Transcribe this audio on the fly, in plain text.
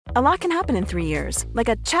A lot can happen in 3 years, like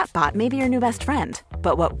a chatbot may be your new best friend.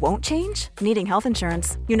 But what won't change? Needing health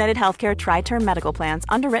insurance. United Healthcare Tri-Term Medical Plans,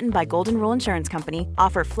 underwritten by Golden Rule Insurance Company,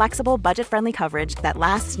 offer flexible, budget-friendly coverage that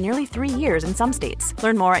lasts nearly 3 years in some states.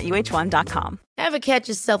 Learn more at uh1.com. Ever catch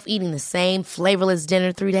yourself eating the same flavorless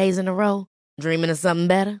dinner 3 days in a row? Dreaming of something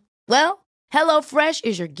better? Well, HelloFresh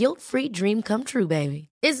is your guilt-free dream come true, baby.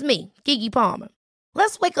 It's me, Keke Palmer.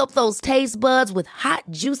 Let's wake up those taste buds with hot,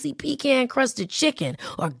 juicy pecan-crusted chicken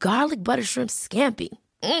or garlic butter shrimp scampi.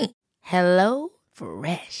 Hello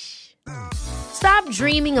Fresh. Stop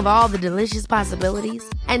dreaming of all the delicious possibilities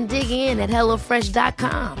and dig in at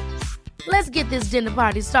HelloFresh.com. Let's get this dinner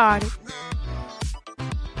party started.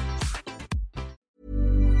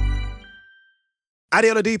 Adi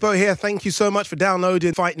Oladipo here. Thank you so much for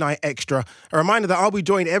downloading Fight Night Extra. A reminder that I'll be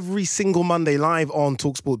joined every single Monday live on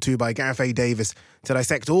TalkSport 2 by Gareth A. Davis to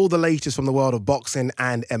dissect all the latest from the world of boxing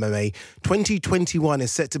and MMA. 2021 is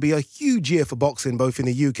set to be a huge year for boxing, both in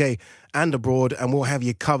the UK and abroad, and we'll have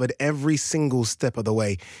you covered every single step of the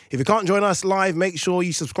way. If you can't join us live, make sure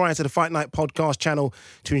you subscribe to the Fight Night podcast channel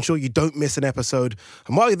to ensure you don't miss an episode.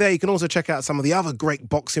 And while you're there, you can also check out some of the other great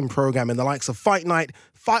boxing programming, the likes of Fight Night,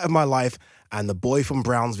 Fight of My Life, and The Boy from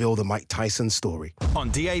Brownsville, the Mike Tyson story.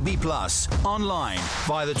 On DAB+, online,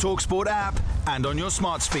 via the TalkSport app, and on your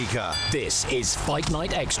smart speaker. This is Fight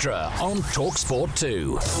Night Extra on TalkSport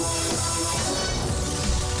 2.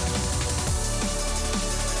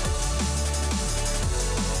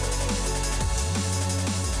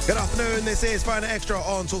 Good afternoon, this is Fight Night Extra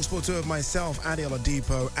on TalkSport 2 of myself, Adi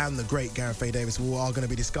Oladipo, and the great Gareth A. Davis. We are going to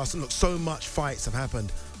be discussing, look, so much fights have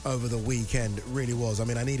happened over the weekend. It really was. I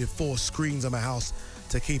mean, I needed 4 screens on my house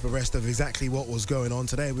to keep abreast of exactly what was going on.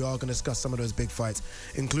 Today, we are going to discuss some of those big fights,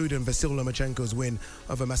 including Vasyl Lomachenko's win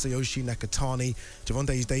over Masayoshi Nakatani,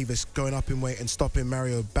 Gervonta Davis going up in weight and stopping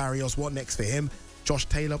Mario Barrios. What next for him? Josh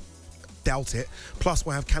Taylor? Doubt it. Plus,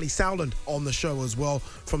 we'll have Callie Sauerland on the show as well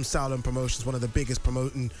from Sauerland Promotions, one of the biggest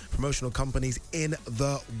promotional companies in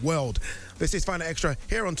the world. This is Fight Night Extra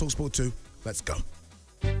here on TalkSport 2. Let's go.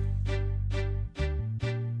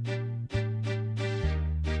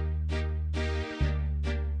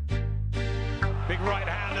 Big right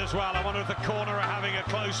hand as well. I wonder if the corner are having a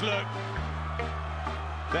close look.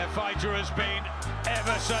 Their fighter has been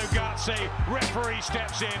ever so gutsy. Referee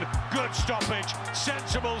steps in. Good stoppage.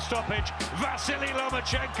 Sensible stoppage. Vasily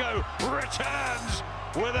Lomachenko returns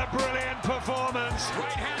with a brilliant performance.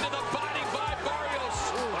 Right hand to the body by Barrios.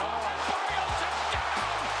 Barrios is down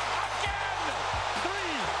again.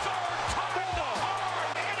 3rd time in the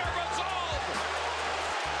hard inner resolve.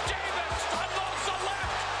 Davis unloads the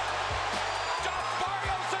left.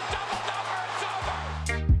 Barrios a double-double. It's over.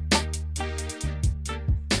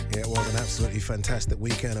 Yeah, it was an absolutely fantastic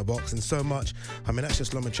weekend of boxing. So much. I mean, that's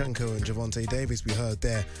just Lomachenko and Gervonta Davis we heard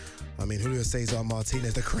there. I mean, Julio Cesar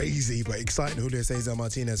Martinez, the crazy but exciting Julio Cesar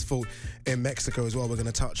Martinez fought in Mexico as well. We're going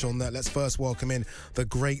to touch on that. Let's first welcome in the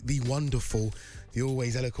great, the wonderful, the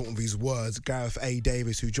always eloquent with his words, Gareth A.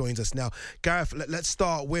 Davis, who joins us now. Gareth, let's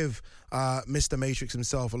start with Mr. Matrix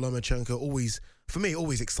himself, Lomachenko. Always, for me,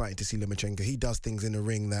 always exciting to see Lomachenko. He does things in the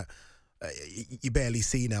ring that you barely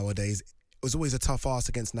see nowadays. It was always a tough ask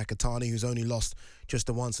against Nakatani, who's only lost just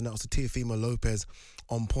the once, and that was to Teofimo Lopez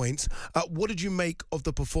on points. What did you make of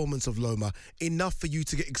the performance of Loma? Enough for you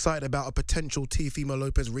to get excited about a potential Teofimo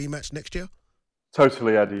Lopez rematch next year?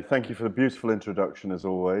 Totally, Eddie. Thank you for the beautiful introduction, as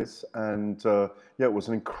always. And it was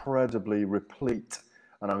an incredibly replete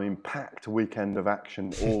and, I mean, packed weekend of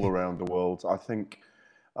action all around the world. I think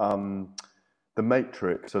the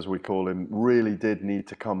Matrix, as we call him, really did need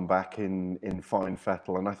to come back in fine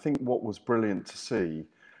fettle. And I think what was brilliant to see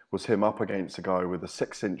was him up against a guy with a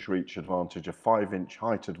 6-inch reach advantage, a 5-inch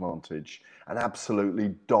height advantage, and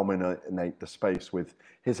absolutely dominate the space with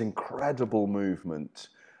his incredible movement.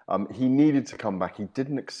 He needed to come back. He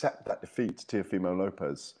didn't accept that defeat to Teofimo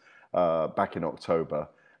Lopez back in October.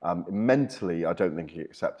 Mentally, I don't think he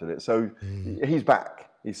accepted it. So he's back.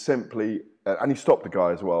 He's simply, and he stopped the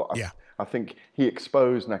guy as well. Yeah. I think he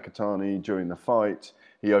exposed Nakatani during the fight.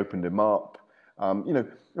 He opened him up.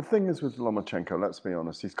 The thing is with Lomachenko, let's be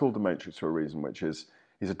honest, he's called the Matrix for a reason, which is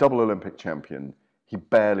he's a double Olympic champion. He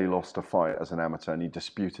barely lost a fight as an amateur, and he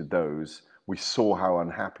disputed those. We saw how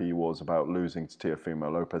unhappy he was about losing to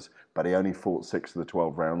Teofimo Lopez, but he only fought 6 of the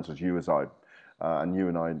 12 rounds, as you and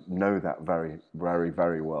I know that very, very,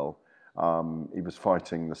 very well. He was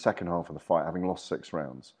fighting the second half of the fight, having lost 6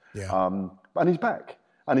 rounds. Yeah. And he's back.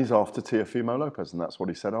 And he's after Teofimo Lopez, and that's what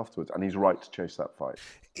he said afterwards. And he's right to chase that fight.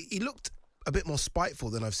 He looked a bit more spiteful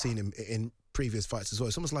than I've seen him in previous fights as well.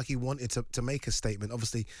 It's almost like he wanted to make a statement.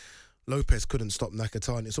 Obviously, Lopez couldn't stop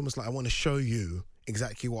Nakatani. It's almost like I want to show you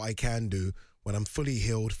exactly what I can do when I'm fully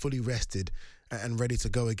healed, fully rested, and ready to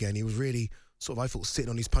go again. He was really sort of, I thought, sitting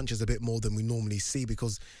on his punches a bit more than we normally see,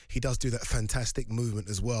 because he does do that fantastic movement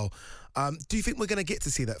as well. Do you think we're going to get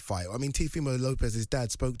to see that fight? I mean, Teofimo Lopez's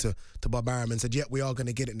dad spoke to Bob Arum and said, yeah, we are going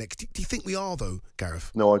to get it next. Do you think we are, though,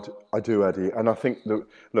 Gareth? No, I do, Eddie. And I think that,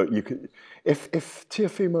 look, you could, if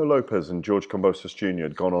Teofimo Lopez and George Kambosos Jr.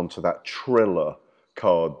 had gone on to that Triller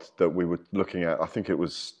card that we were looking at, I think it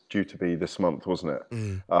was due to be this month, wasn't it?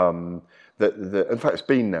 In fact, it's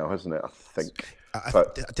been now, hasn't it? I think.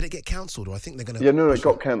 Did it get cancelled, or I think they're going to... Yeah, no, it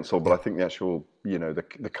got cancelled, but I think the actual,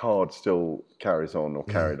 the card still carries on, or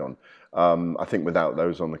carried on. I think without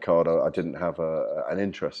those on the card, I didn't have an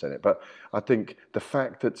interest in it. But I think the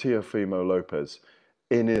fact that Teofimo Lopez,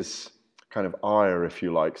 in his kind of ire, if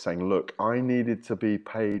you like, saying, look, I needed to be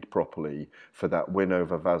paid properly for that win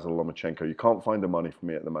over Vasyl Lomachenko. You can't find the money for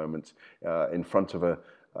me at the moment in front of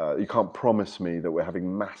you can't promise me that we're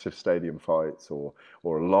having massive stadium fights or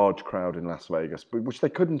a large crowd in Las Vegas, which they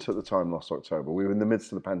couldn't at the time last October. We were in the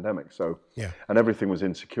midst of the pandemic, and everything was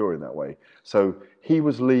insecure in that way. So he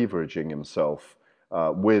was leveraging himself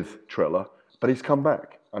with Triller, but he's come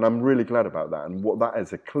back, and I'm really glad about that. And what that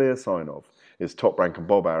is a clear sign of is Top Rank and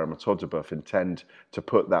Bob Arum and Todd Dubuff intend to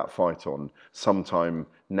put that fight on sometime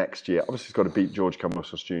next year. Obviously, he's got to beat George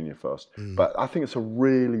Kambosos Jr. first. But I think it's a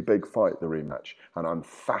really big fight, the rematch. And I'm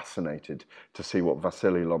fascinated to see what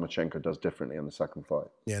Vasily Lomachenko does differently in the second fight.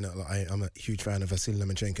 Yeah, no, I'm a huge fan of Vasily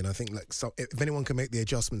Lomachenko. And I think if anyone can make the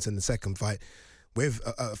adjustments in the second fight, with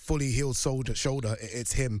a fully healed shoulder,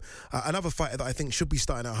 it's him. Another fighter that I think should be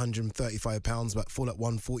starting at 135 pounds, but full at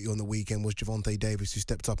 140 on the weekend, was Gervonta Davis, who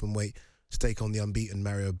stepped up in weight to take on the unbeaten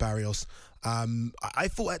Mario Barrios. I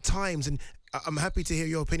thought at times, and I'm happy to hear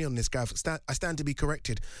your opinion on this, Gareth. I stand to be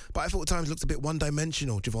corrected, but I thought at times looked a bit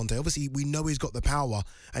one-dimensional, Gervonta. Obviously, we know he's got the power,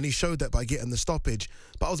 and he showed that by getting the stoppage.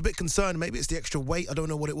 But I was a bit concerned. Maybe it's the extra weight. I don't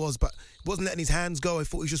know what it was, but he wasn't letting his hands go. I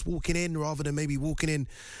thought he was just walking in rather than maybe walking in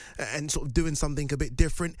and sort of doing something a bit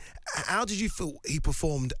different. How did you feel he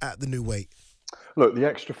performed at the new weight? Look, the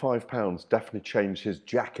extra £5 definitely changed his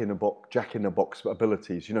jack in a box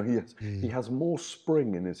abilities. You know, he has more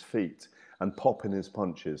spring in his feet and pop in his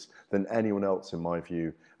punches than anyone else, in my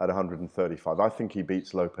view, at 135. I think he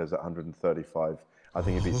beats Lopez at 135. I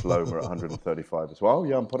think he beats Loma at 135 as well.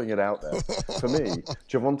 Yeah, I'm putting it out there. For me,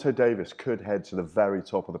 Gervonta Davis could head to the very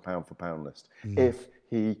top of the pound-for-pound list if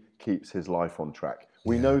he keeps his life on track.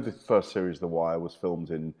 We know the first series of The Wire was filmed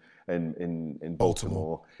in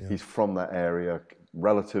Baltimore. Yeah. He's from that area.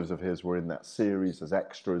 Relatives of his were in that series as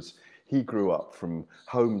extras. He grew up from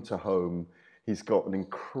home to home. He's got an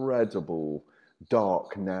incredible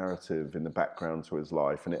dark narrative in the background to his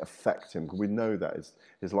life, and it affects him. We know that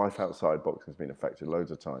his life outside boxing has been affected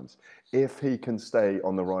loads of times. If he can stay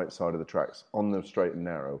on the right side of the tracks, on the straight and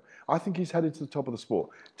narrow, I think he's headed to the top of the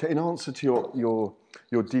sport. In answer to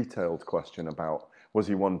your detailed question about was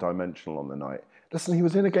he one-dimensional on the night, listen, he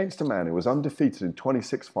was in against a man who was undefeated in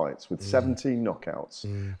 26 fights with 17 knockouts,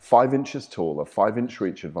 5 inches taller, 5-inch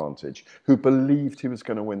reach advantage, who believed he was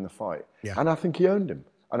going to win the fight. Yeah. And I think he owned him.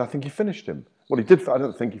 And I think he finished him. Well, he did. I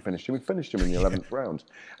don't think he finished him. He finished him in the 11th round.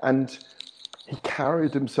 And he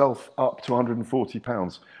carried himself up to 140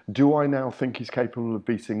 pounds. Do I now think he's capable of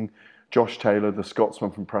beating Josh Taylor, the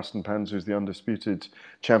Scotsman from Preston Pans, who's the undisputed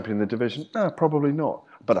champion in the division? No, probably not.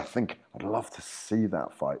 But I think I'd love to see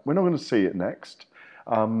that fight. We're not going to see it next.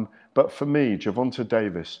 But for me, Gervonta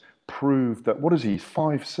Davis proved that, what is he? He's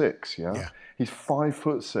 5'6", yeah? He's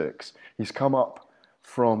 5'6". He's come up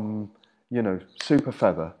from, super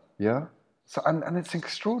feather, yeah? So, and it's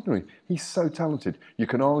extraordinary. He's so talented. You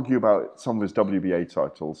can argue about some of his WBA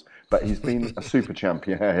titles, but he's been a super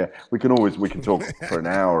champion. Yeah. We can talk for an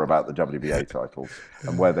hour about the WBA titles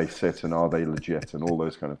and where they sit and are they legit and all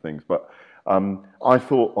those kind of things. But I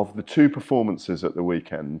thought of the two performances at the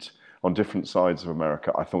weekend on different sides of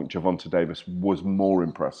America, I thought Gervonta Davis was more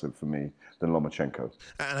impressive for me than Lomachenko.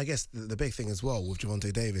 And I guess the big thing as well with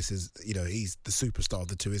Gervonta Davis is, he's the superstar of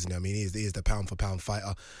the two, isn't he? I mean, he is the pound-for-pound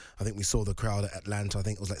fighter. I think we saw the crowd at Atlanta. I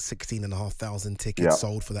think it was like 16,500 tickets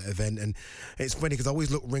sold for that event. And it's funny because I always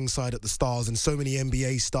look ringside at the stars, and so many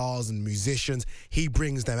NBA stars and musicians, he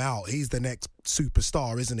brings them out. He's the next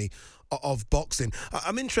superstar, isn't he, of boxing.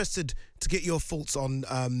 I'm interested to get your thoughts on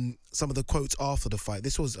some of the quotes after the fight.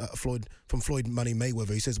 This was from Floyd Money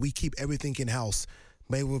Mayweather. He says, "We keep everything in-house.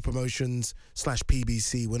 Mayweather Promotions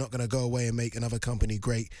 /PBC. We're not going to go away and make another company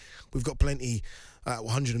great. We've got plenty at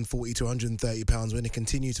 140 to 130 pounds. We're going to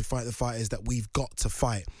continue to fight the fighters that we've got to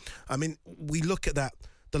fight." I mean, we look at that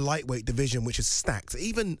the lightweight division, which is stacked.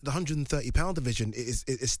 Even the 130-pound division is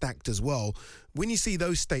stacked as well. When you see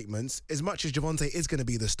those statements, as much as Gervonta is going to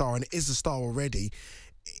be the star, and is the star already,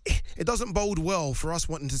 it doesn't bode well for us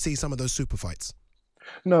wanting to see some of those super fights.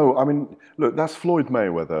 No, I mean, look, that's Floyd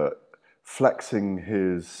Mayweather flexing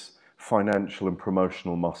his financial and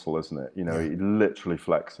promotional muscle, isn't it? You know, he literally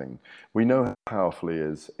flexing. We know how powerful he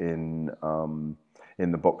is in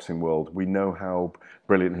the boxing world. We know how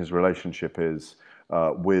brilliant his relationship is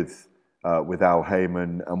with Al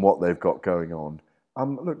Heyman and what they've got going on.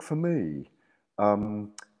 Look, for me,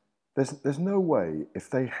 there's no way, if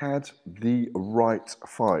they had the right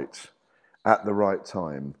fight at the right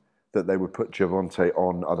time, that they would put Gervonta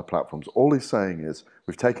on other platforms. All he's saying is,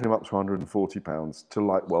 we've taken him up to 140 pounds to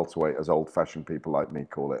light welterweight, as old-fashioned people like me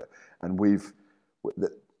call it, and we've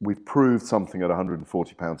proved something at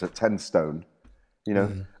 140 pounds, at 10 stone, you know.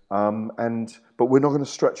 But we're not going to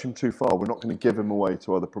stretch him too far. We're not going to give him away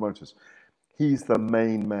to other promoters. He's the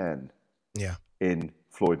main man in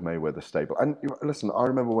Floyd Mayweather's stable. And listen, I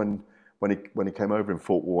remember when he came over and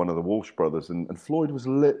fought with one of the Walsh brothers, and Floyd was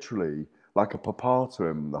literally like a papa to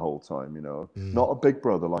him the whole time, you know. Not a big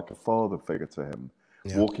brother, like a father figure to him.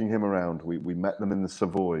 Walking him around. We met them in the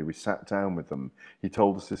Savoy. We sat down with them. He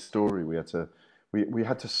told us his story. We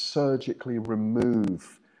had to surgically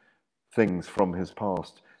remove things from his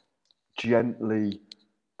past, gently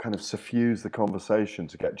kind of suffuse the conversation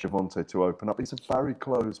to get Gervonta to open up. He's a very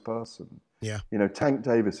closed person. You know, Tank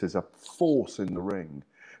Davis is a force in the ring,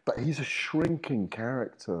 but he's a shrinking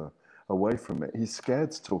character away from it. He's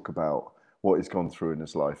scared to talk about what he's gone through in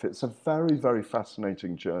his life. It's a very, very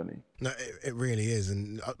fascinating journey. No, it really is.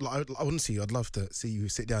 And honestly, I'd love to see you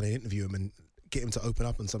sit down and interview him and get him to open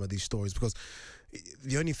up on some of these stories, because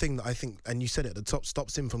the only thing that I think, and you said it at the top,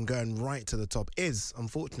 stops him from going right to the top is,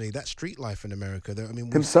 unfortunately, that street life in America. I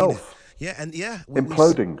mean, himself.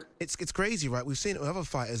 Imploding. It's crazy, right? We've seen it with other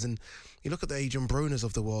fighters, and you look at the Adrian Broners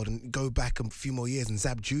of the world and go back a few more years, and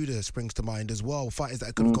Zab Judah springs to mind as well. Fighters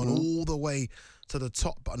that could have gone all the way to the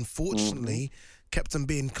top, but unfortunately kept them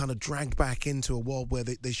being kind of dragged back into a world where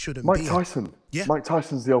they shouldn't be. Mike Tyson. Mike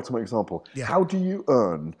Tyson's the ultimate example. How do you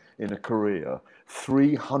earn in a career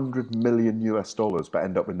 $300 million but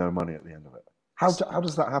end up with no money at the end of it? How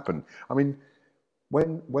does that happen? I mean,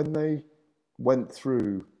 when they went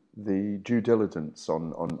through the due diligence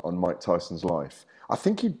on Mike Tyson's life, I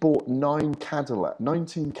think he bought 19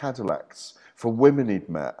 Cadillacs for women he'd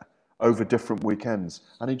met over different weekends,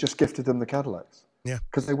 and he just gifted them the Cadillacs.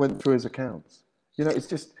 Because they went through his accounts. You know,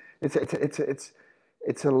 it's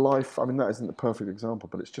a life. I mean, that isn't the perfect example,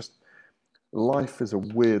 but it's just, life is a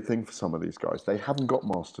weird thing for some of these guys. They haven't got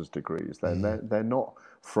master's degrees. They're not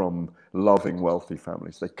from loving, wealthy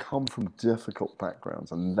families. They come from difficult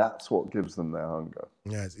backgrounds, and that's what gives them their hunger.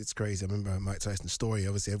 Yeah, it's crazy. I remember Mike Tyson's story.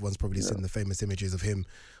 Obviously, everyone's probably seen the famous images of him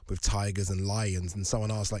with tigers and lions, and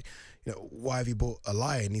someone asked, like, you know, why have you bought a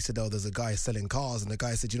lion? He said, oh, there's a guy selling cars, and the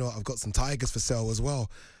guy said, you know what, I've got some tigers for sale as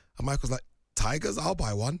well. And Mike was like, tigers? I'll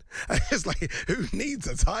buy one. And it's like, who needs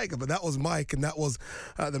a tiger? But that was Mike, and that was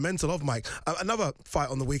the mental of Mike. Another fight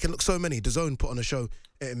on the weekend. Look, so many. DAZN put on a show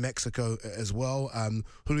in Mexico as well.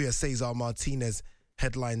 Julio Cesar Martinez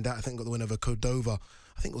headlined that. I think got the win over Cordova.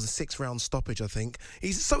 I think it was a 6-round stoppage, I think.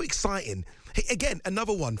 He's so exciting. Hey, again,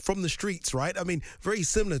 another one from the streets, right? I mean, very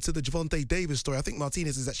similar to the Gervonta Davis story. I think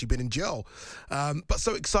Martinez has actually been in jail. But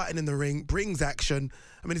so exciting in the ring, brings action.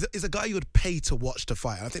 I mean, he's a guy you would pay to watch to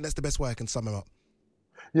fight. I think that's the best way I can sum him up.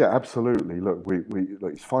 Yeah, absolutely. Look,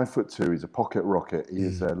 look, he's 5'2". He's a pocket rocket. He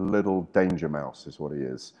is a little danger mouse, is what he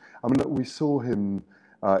is. I mean, look, we saw him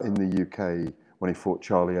in the UK when he fought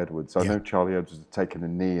Charlie Edwards. I know Charlie Edwards had taken a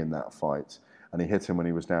knee in that fight, and he hit him when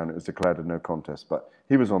he was down. It was declared a no contest, but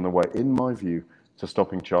he was on the way, in my view, to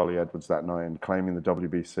stopping Charlie Edwards that night and claiming the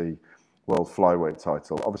WBC World Flyweight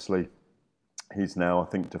title. Obviously, he's now, I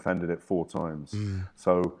think, defended it 4 times.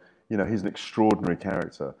 So, you know, he's an extraordinary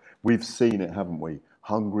character. We've seen it, haven't we?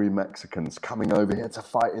 Hungry Mexicans coming over here to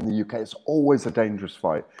fight in the UK. It's always a dangerous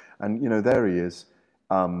fight. And, you know, there he is.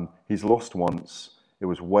 He's lost once. It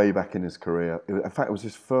was way back in his career. In fact, it was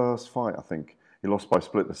his first fight, I think. He lost by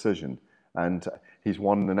split decision. And he's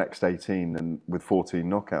won the next 18 and with 14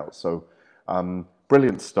 knockouts. So,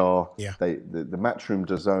 brilliant star. The Matchroom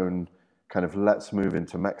DAZN kind of let's move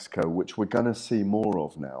into Mexico, which we're going to see more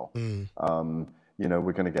of now. You know,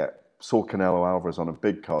 we're going to get Saul Canelo Alvarez on a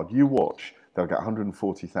big card. You watch, they'll get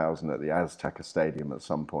 140,000 at the Azteca Stadium at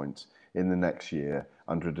some point in the next year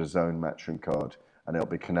under a DAZN Matchroom card, and it'll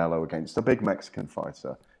be Canelo against a big Mexican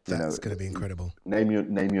fighter. That's going to be incredible. Name your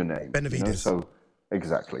name. Benavidez. You know? So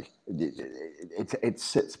exactly, it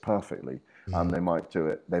sits perfectly. They might do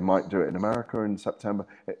it. They might do it in America in September.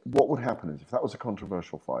 What would happen is if that was a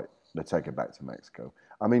controversial fight, they take it back to Mexico.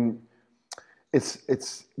 I mean,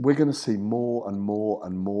 we're going to see more and more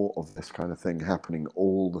and more of this kind of thing happening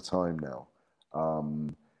all the time now,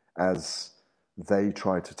 as they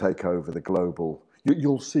try to take over the global.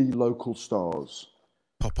 You'll see local stars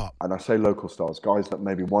pop up, and I say local stars, guys that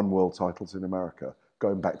maybe won world titles in America,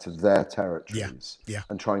 going back to their territories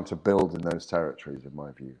and trying to build in those territories, in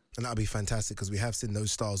my view. And that'll be fantastic because we have seen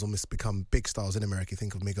those stars almost become big stars in America. You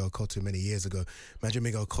think of Miguel Cotto many years ago. Imagine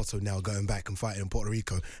Miguel Cotto now going back and fighting in Puerto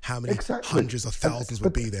Rico. How many hundreds of thousands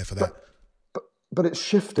would be there for that? But it's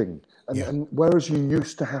shifting. And whereas you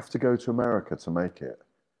used to have to go to America to make it,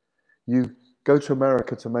 you go to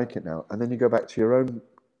America to make it now, and then you go back to your own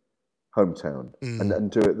hometown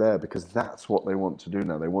and do it there, because that's what they want to do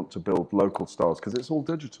now. They want to build local stars because it's all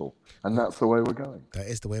digital, and that's the way we're going. That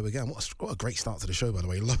is the way we're going. What a great start to the show, by the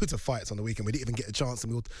way. Loads of fights on the weekend. We didn't even get a chance,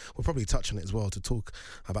 and we'll probably touch on it as well to talk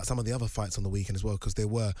about some of the other fights on the weekend as well, because there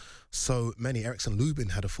were so many. Erickson Lubin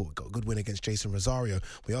got a good win against Jason Rosario.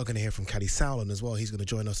 We are going to hear from Cali Sauerland as well. He's going to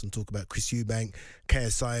join us and talk about Chris Eubank,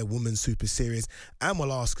 KSI, Women's Super Series, and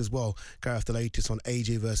we'll ask as well, Gareth, the latest on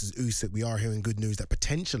AJ versus Usyk. We are hearing good news that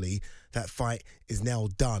potentially that fight is now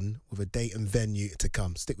done with a date and venue to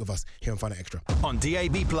come. Stick with us here on Fight Night Extra. On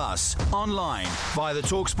DAB+, online, via the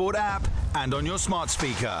TalkSport app and on your smart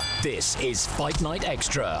speaker. This is Fight Night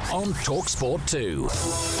Extra on TalkSport 2.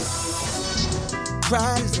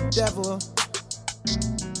 Pride is the devil.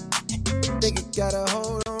 Think it got a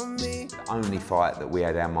hold on me. The only fight that we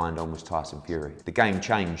had our mind on was Tyson Fury. The game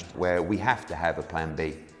changed where we have to have a plan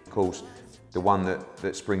B. Of course, the one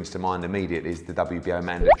that springs to mind immediately is the WBO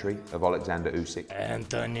mandatory of Alexander Usyk.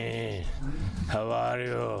 Anthony, how are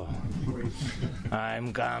you?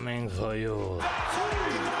 I'm coming for you.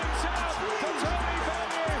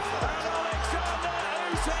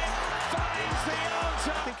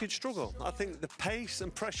 I think he'd struggle. I think the pace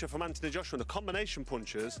and pressure from Anthony Joshua and the combination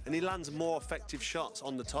punches, and he lands more effective shots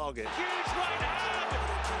on the target. Huge right hand,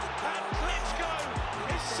 and Klitschko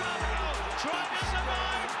is somehow trying to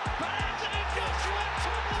survive, but Anthony Joshua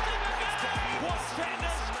topples him again. What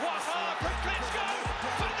fitness, what heart for Klitschko,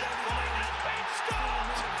 but the fight has been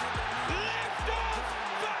stopped. Lift off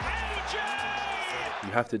for AJ.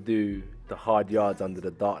 You have to do the hard yards under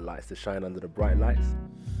the dark lights to shine under the bright lights.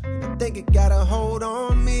 I think it got a hold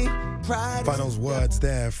on me. Pride. Final words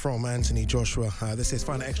there from Anthony Joshua. This is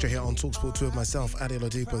Fight Night Extra here on TalkSport 2 with myself, Ade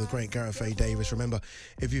Oladipo, the great Gareth A. Davis. Remember,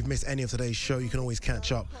 if you've missed any of today's show, you can always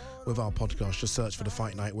catch up with our podcast. Just search for The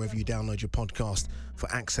Fight Night wherever you download your podcast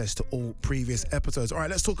for access to all previous episodes. All right,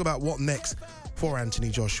 let's talk about what next for Anthony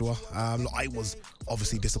Joshua. I was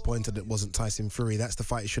obviously disappointed it wasn't Tyson Fury. That's the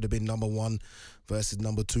fight. It should have been number 1 versus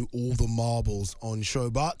number 2. All the marbles on show.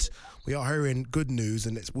 But we are hearing good news,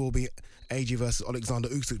 and it will be AJ versus Alexander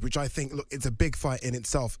Usyk, which I think, look, it's a big fight in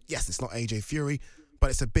itself. Yes, it's not AJ Fury, but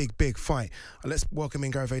it's a big, big fight. Let's welcome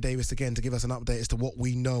in Gareth A. Davis again to give us an update as to what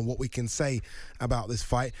we know and what we can say about this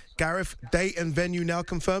fight. Gareth, date and venue now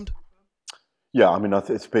confirmed? Yeah, I mean,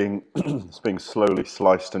 it's being slowly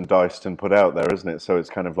sliced and diced and put out there, isn't it? So it's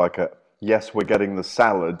kind of like yes, we're getting the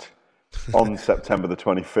salad on September the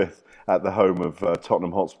 25th at the home of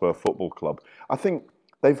Tottenham Hotspur Football Club. I think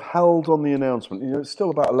they've held on the announcement. It's still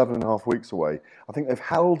about 11 and a half weeks away. I think they've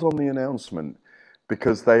held on the announcement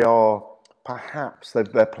because they are perhaps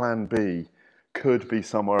their plan B could be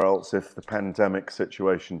somewhere else if the pandemic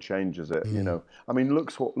situation changes it. I mean,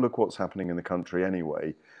 look what's happening in the country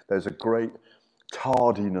anyway. There's a great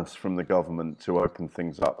tardiness from the government to open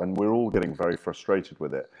things up, and we're all getting very frustrated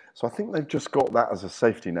with it. So I think they've just got that as a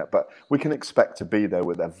safety net, but we can expect to be there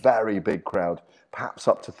with a very big crowd, perhaps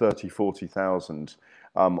up to 30, 40,000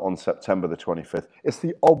 on September the 25th. It's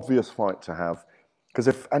the obvious fight to have, because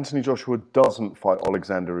if Anthony Joshua doesn't fight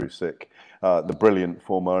Alexander Usyk, the brilliant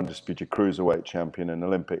former undisputed cruiserweight champion and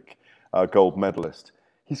Olympic gold medalist,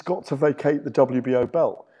 he's got to vacate the WBO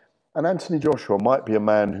belt. And Anthony Joshua might be a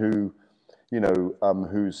man who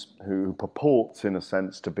purports, in a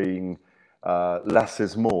sense, to being less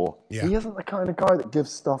is more. Yeah. He isn't the kind of guy that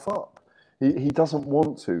gives stuff up. He doesn't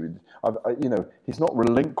want to. He's not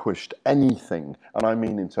relinquished anything. And I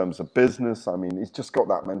mean in terms of business, I mean, he's just got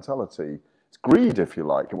that mentality. It's greed, if you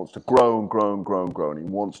like. He wants to grow and grow and grow and grow. And he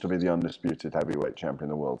wants to be the undisputed heavyweight champion of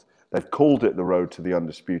the world. They've called it the road to the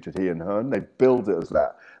undisputed, he and Hearn. They've billed it as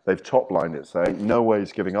that. They've top-lined it, saying no way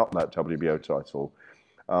he's giving up that WBO title.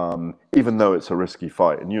 Even though it's a risky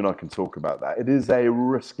fight, and you and I can talk about that. It is a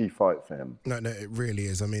risky fight for him. No, it really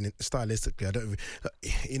is. I mean, stylistically,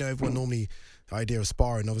 everyone normally, the idea of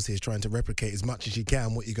sparring obviously is trying to replicate as much as you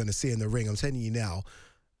can what you're going to see in the ring. I'm telling you now,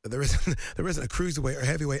 there isn't a cruiserweight or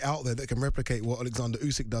heavyweight out there that can replicate what Alexander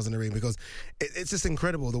Usyk does in the ring, because it's just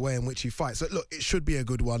incredible the way in which he fights. So look, it should be a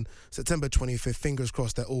good one. September 25th, fingers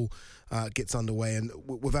crossed that all gets underway and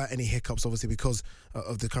without any hiccups, obviously, because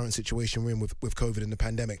of the current situation we're in with COVID and the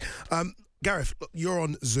pandemic. Gareth, look, you're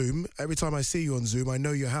on Zoom. Every time I see you on Zoom, I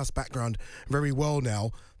know your house background very well now.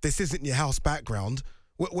 This isn't your house background.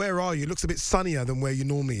 Where are you? It looks a bit sunnier than where you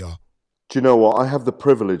normally are. Do you know what? I have the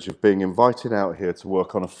privilege of being invited out here to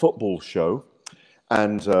work on a football show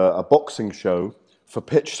and a boxing show for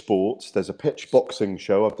Pitch Sports. There's a pitch boxing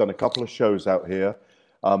show. I've done a couple of shows out here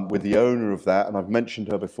with the owner of that, and I've mentioned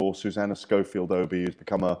her before, Susanna Schofield-Obi, who's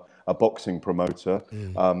become a boxing promoter.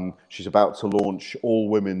 She's about to launch all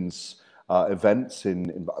women's events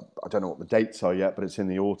in I don't know what the dates are yet, but it's in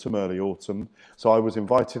the autumn, early autumn. So I was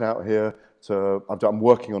invited out here I'm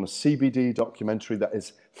working on a CBD documentary that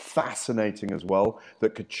is fascinating as well,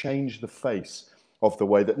 that could change the face of the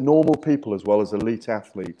way that normal people as well as elite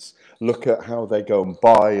athletes look at how they go and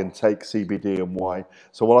buy and take CBD and why.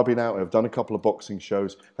 So while I've been out here, I've done a couple of boxing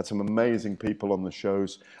shows, had some amazing people on the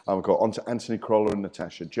shows. I've got onto Anthony Crolla and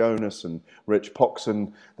Natasha Jonas and Rich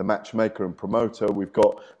Poxon, the matchmaker and promoter. We've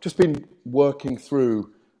got just been working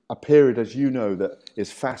through a period, as you know, that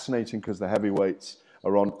is fascinating because the heavyweights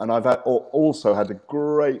are on. And I've also had a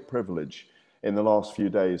great privilege in the last few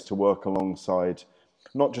days to work alongside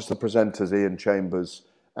not just the presenters Ian Chambers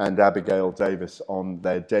and Abigail Davis on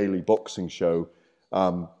their daily boxing show,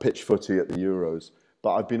 Pitch Footy at the Euros,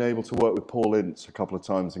 but I've been able to work with Paul Ince a couple of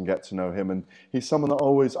times and get to know him. And he's someone that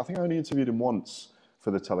I think I only interviewed him once for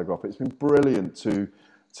the Telegraph. It's been brilliant to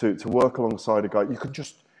work alongside a guy.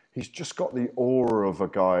 He's just got the aura of a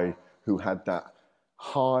guy who had that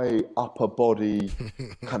high upper body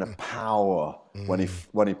kind of power when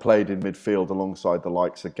he played in midfield alongside the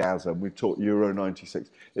likes of Gaza. We've talked Euro 96.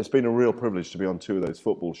 It's been a real privilege to be on two of those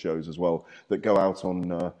football shows as well that go out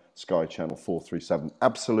on Sky Channel 437.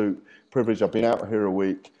 Absolute privilege. I've been out here a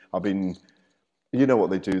week. You know what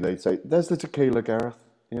they do? They say, "There's the tequila, Gareth."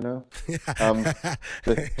 You know,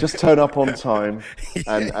 just turn up on time,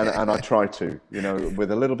 and I try to, with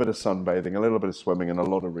a little bit of sunbathing, a little bit of swimming, and a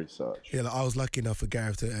lot of research. Yeah, I was lucky enough for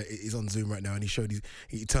Gareth he's on Zoom right now, and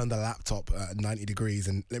he turned the laptop at 90 degrees,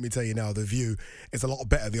 and let me tell you now, the view is a lot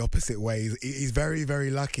better the opposite way. He's very, very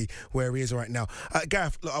lucky where he is right now.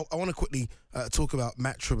 Gareth, look, I want to quickly talk about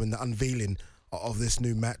Matchroom and the unveiling of this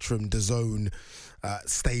new Matchroom DAZN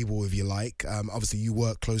stable, if you like. Obviously, you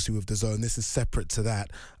work closely with DAZN. This is separate to that.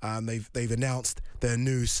 They've announced their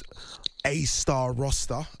new A-star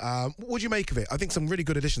roster. What do you make of it? I think some really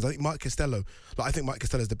good additions. I think Mike Costello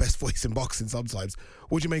is the best voice in boxing sometimes.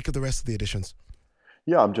 What do you make of the rest of the additions?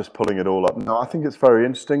 Yeah, I'm just pulling it all up. No, I think it's very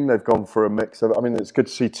interesting. They've gone for a mix of, it's good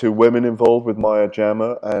to see two women involved with Maya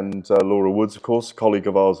Jama and Laura Woods, of course, a colleague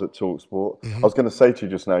of ours at TalkSport. I was going to say to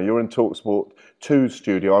you just now, you're in TalkSport 2's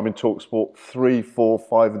studio. I'm in TalkSport 3, 4,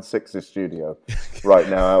 5 and 6's studio right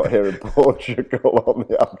now out here in Portugal.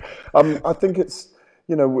 I think it's,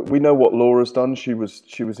 we know what Laura's done. She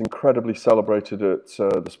was incredibly celebrated at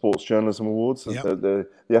the Sports Journalism Awards, the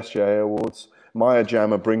SJA Awards. Maya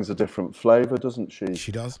Jama brings a different flavour, doesn't she?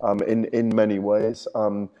 She does. In many ways.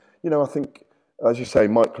 I think, as you say,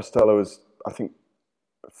 Mike Costello is,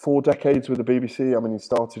 4 decades with the BBC. He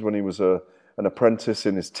started when he was an apprentice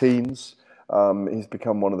in his teens. He's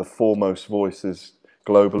become one of the foremost voices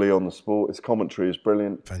globally on the sport. His commentary is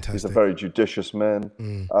brilliant. Fantastic. He's a very judicious man.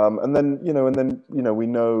 And then we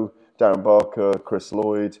know Darren Barker, Chris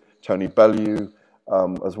Lloyd, Tony Bellew,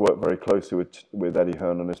 has worked very closely with Eddie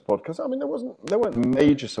Hearn on this podcast. There weren't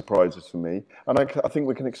major surprises for me, and I think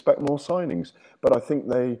we can expect more signings. But I think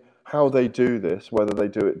how they do this, whether they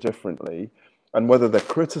do it differently, and whether they're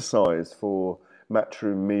criticised for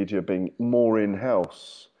Matchroom Media being more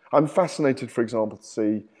in-house. I'm fascinated, for example, to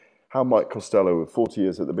see how Mike Costello, with 40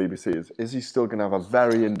 years at the BBC, is he still going to have a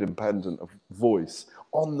very independent voice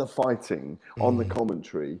on the fighting, on the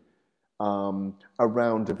commentary,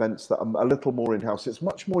 around events that are a little more in-house. It's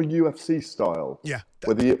much more UFC style,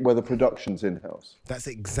 where the production's in-house. That's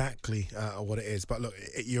exactly what it is. But look,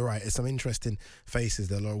 you're right. It's some interesting faces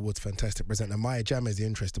there. Laura Wood's fantastic presenter. Maya Jama is the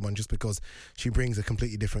interesting one just because she brings a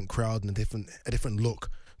completely different crowd and a different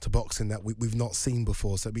look to boxing that we've not seen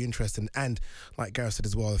before. So it'll be interesting. And like Gareth said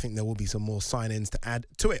as well, I think there will be some more sign-ins to add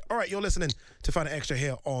to it. All right, you're listening to Find It Extra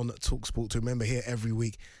here on TalkSport 2. Remember, here every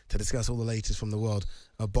week to discuss all the latest from the world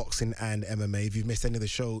of boxing and MMA. If you've missed any of the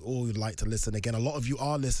show or you'd like to listen again, a lot of you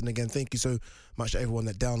are listening again. Thank you so much to everyone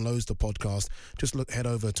that downloads the podcast. Just head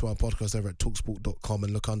over to our podcast over at talksport.com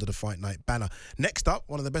and look under the Fight Night banner. Next up,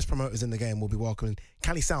 one of the best promoters in the game will be welcoming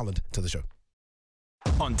Callie Sowland to the show.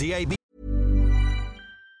 On DAB.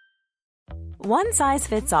 One size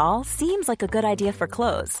fits all seems like a good idea for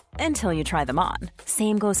clothes until you try them on.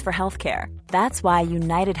 Same goes for healthcare. That's why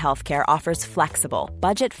United Healthcare offers flexible,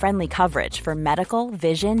 budget-friendly coverage for medical,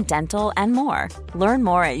 vision, dental, and more. Learn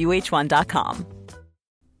more at uh1.com.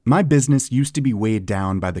 My business used to be weighed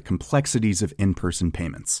down by the complexities of in-person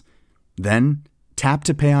payments. Then, Tap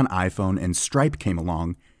to Pay on iPhone and Stripe came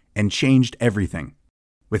along and changed everything.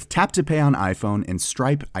 With Tap to Pay on iPhone and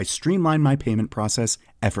Stripe, I streamlined my payment process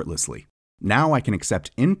effortlessly. Now I can accept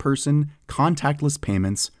in-person, contactless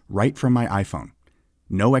payments right from my iPhone.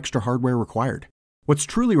 No extra hardware required. What's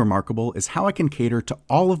truly remarkable is how I can cater to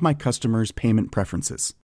all of my customers' payment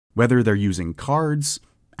preferences. Whether they're using cards,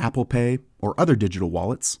 Apple Pay, or other digital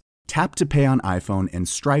wallets, Tap to Pay on iPhone and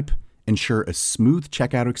Stripe ensure a smooth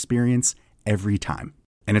checkout experience every time.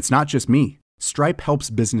 And it's not just me. Stripe helps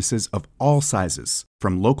businesses of all sizes,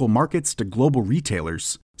 from local markets to global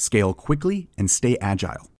retailers, scale quickly and stay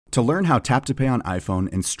agile. To learn how Tap to Pay on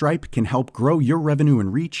iPhone and Stripe can help grow your revenue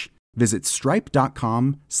and reach, visit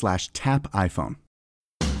stripe.com/tapiphone.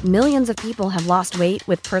 Millions of people have lost weight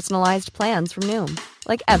with personalized plans from Noom.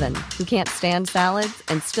 Like Evan, who can't stand salads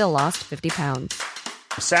and still lost 50 pounds.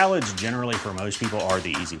 Salads generally for most people are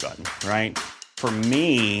the easy button, right? For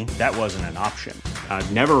me, that wasn't an option. I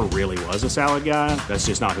never really was a salad guy. That's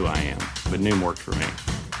just not who I am. But Noom worked for me.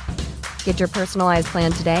 Get your personalized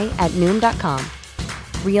plan today at Noom.com.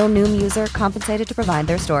 Real Noom user compensated to provide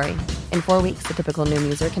their story. In 4 weeks, the typical Noom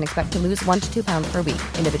user can expect to lose 1 to 2 pounds per week.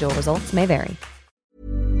 Individual results may vary.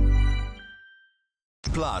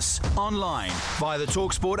 Plus, online, via the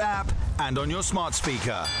TalkSport app and on your smart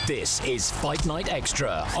speaker. This is Fight Night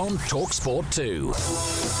Extra on TalkSport 2.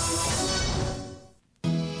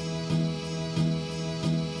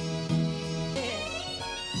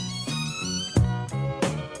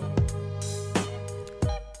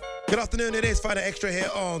 Good afternoon, it is Fight Night Extra here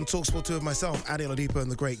on TalkSport 2 with myself, Adi Oladipo, and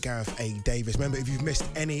the great Gareth A. Davis. Remember, if you've missed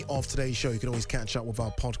any of today's show, you can always catch up with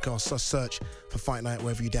our podcast. So search for Fight Night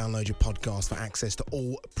wherever you download your podcast for access to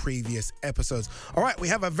all previous episodes. All right, we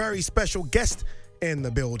have a very special guest in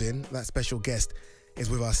the building. That special guest is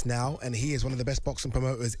with us now, and he is one of the best boxing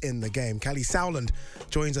promoters in the game. Callie Sowland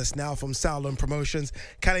joins us now from Sowland Promotions.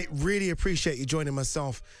 Callie, really appreciate you joining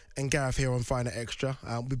myself and Gareth here on Fight Night Extra.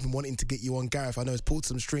 We've been wanting to get you on. Gareth, I know, has pulled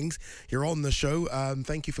some strings. You're on the show.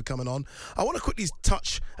 Thank you for coming on. I want to quickly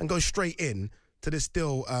touch and go straight in to this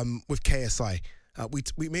deal with KSI.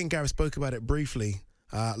 Me and Gareth spoke about it briefly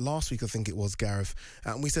last week, I think it was, Gareth.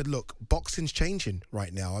 And we said, look, boxing's changing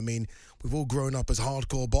right now. I mean, we've all grown up as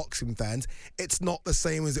hardcore boxing fans. It's not the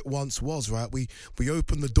same as it once was, right? We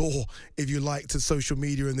opened the door, if you like, to social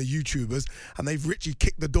media and the YouTubers, and they've literally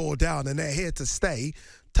kicked the door down, and they're here to stay.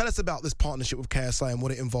 Tell us about this partnership with KSI and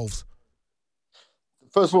what it involves.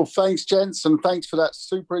 First of all, thanks, gents, and thanks for that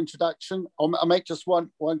super introduction. I'll make just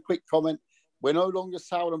one quick comment. We're no longer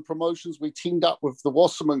Sowland Promotions. We teamed up with the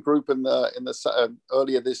Wasserman Group in the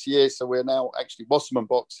earlier this year, so we're now actually Wasserman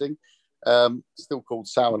Boxing. Still called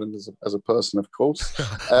Sowland as a person, of course.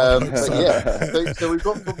 But yeah, so we've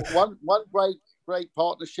got from one great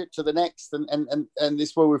partnership to the next, and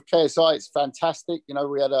this one with KSI, it's fantastic. You know,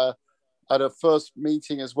 we had a first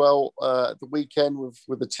meeting as well at the weekend with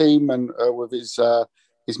the team and with his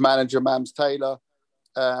manager Mams Taylor,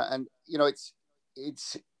 and you know it's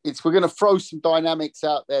we're going to throw some dynamics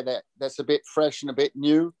out there that's a bit fresh and a bit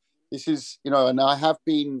new. This is, you know, and I have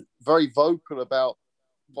been very vocal about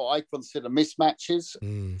what I consider mismatches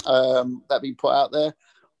that have been put out there.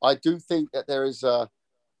 I do think that there is a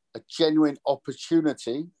genuine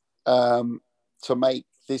opportunity to make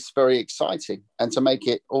this very exciting and to make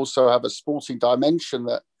it also have a sporting dimension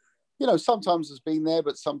that, you know, sometimes has been there,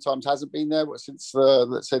 but sometimes hasn't been there since,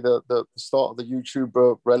 let's say, the start of the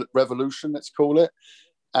YouTube revolution, let's call it.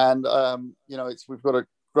 And, you know, we've got a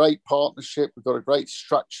great partnership. We've got a great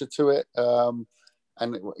structure to it. And,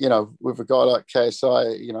 you know, with a guy like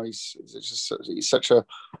KSI, you know, he's such a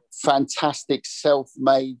fantastic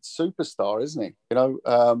self-made superstar, isn't he? You know,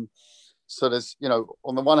 so there's, you know,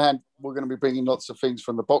 on the one hand, we're going to be bringing lots of things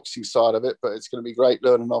from the boxing side of it, but it's going to be great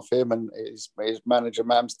learning off him and his manager,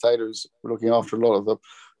 Mams Taylor, who's looking after a lot of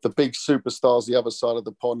the big superstars, the other side of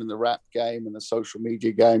the pond in the rap game and the social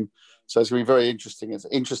media game. So it's going to be very interesting. It's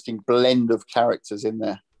an interesting blend of characters in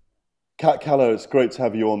there. Callow, it's great to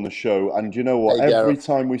have you on the show. And you know what? Hey, every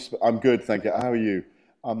time I'm good, thank you. How are you?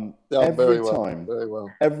 Very well.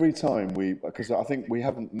 Every time because I think we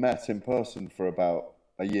haven't met in person for about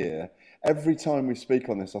a year. Every time we speak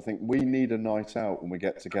on this, I think we need a night out when we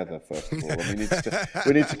get together. First of all,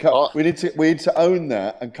 we need to own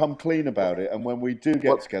that and come clean about it. And when we do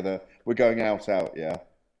get together, we're going out. Yeah.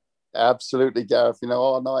 Absolutely, Gareth. You know,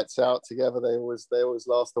 our nights out together, they always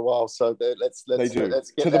last a while. So let's They do.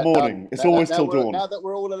 let's get to the that morning. done. It's always till we're- dawn. Now that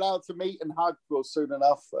we're all allowed to meet and hug, well, soon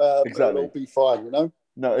enough, Exactly. it'll all be fine. You know.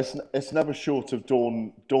 No, it's never short of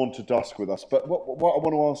dawn to dusk with us. But what I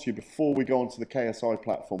want to ask you before we go onto the KSI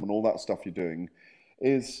platform and all that stuff you're doing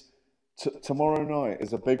is tomorrow night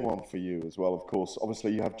is a big one for you as well. Of course,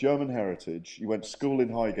 obviously you have German heritage. You went to school in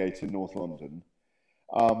Highgate in North London.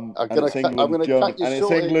 I'm going to cut you short. I'm going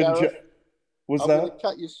to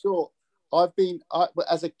cut you short.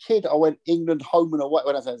 As a kid, I went England home and away.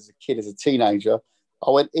 When I was as a kid, as a teenager,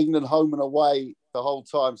 I went England home and away the whole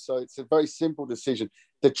time. So it's a very simple decision.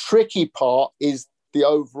 The tricky part is the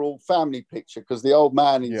overall family picture because the old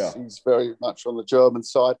man he's very much on the German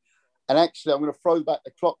side. And actually, I'm going to throw back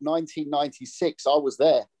the clock. 1996, I was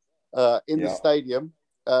there in the stadium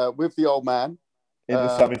with the old man in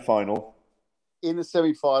the semi-final. In the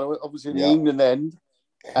semi-final, obviously in the England end,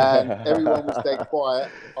 and everyone was dead quiet.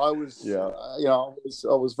 I was,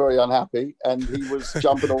 I was very unhappy, and he was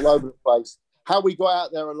jumping all over the place. How we got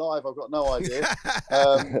out there alive, I've got no idea.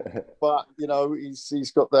 But you know,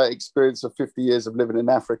 he's got that experience of 50 years of living in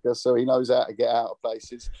Africa, so he knows how to get out of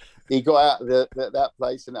places. He got out of that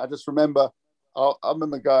place, and I just remember. I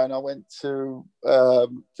remember going. I went to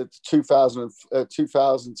the 2000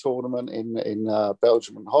 tournament in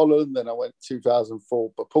Belgium and Holland. Then I went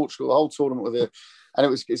 2004, but Portugal. The whole tournament with it, and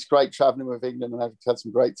it's great travelling with England, and I've had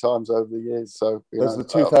some great times over the years. So there's the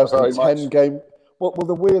 2010 game. Well,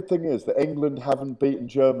 the weird thing is that England haven't beaten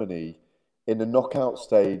Germany in the knockout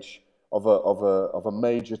stage of a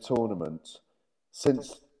major tournament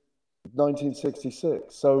since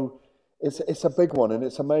 1966. So. It's a big one, and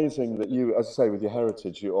it's amazing that you, as I say, with your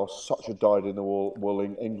heritage, you are such a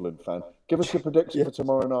dyed-in-the-wool England fan. Give us your prediction for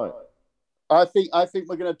tomorrow night. I think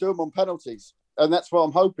we're going to do them on penalties, and that's what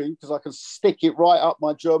I'm hoping because I can stick it right up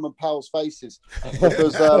my German pals' faces.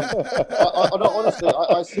 Because honestly,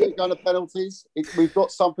 I see it going to penalties. We've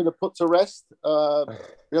got something to put to rest.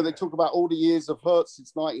 They talk about all the years of hurt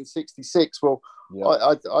since 1966. Well,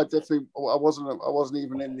 I definitely I wasn't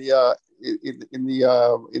even in the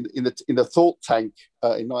thought tank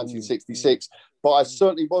in 1966, but I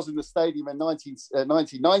certainly was in the stadium in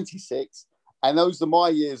 1996, and those are my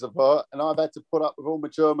years of hurt, and I've had to put up with all my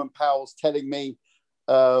German pals telling me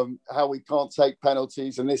how we can't take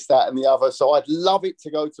penalties and this, that, and the other. So I'd love it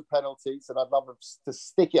to go to penalties, and I'd love to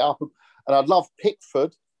stick it up, and I'd love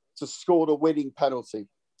Pickford to score the winning penalty.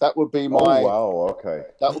 That would be my. Oh wow! Okay.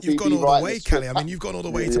 That would you've gone all the way, Callie. I mean, you've gone all the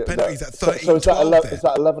way to penalties at 13. So is that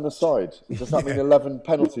 11 aside? Does that mean 11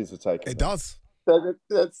 penalties are taken? It does.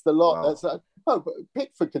 That's the lot. Wow. But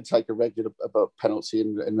Pickford can take a regular penalty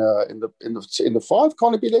in the five.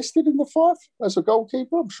 Can't he be listed in the five as a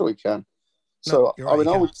goalkeeper? I'm sure he can. So right,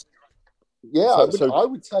 I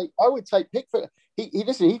would take Pickford. He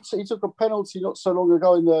took a penalty not so long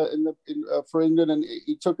ago for England, and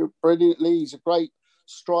he took it brilliantly. He's a great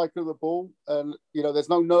striker of the ball, and there's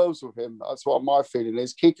no nerves with him. That's what my feeling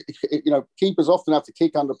is. Keepers often have to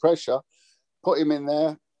kick under pressure. Put him in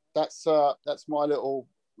there. That's my little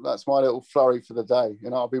flurry for the day.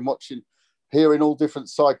 I've been hearing all different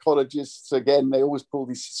psychologists. Again, they always pull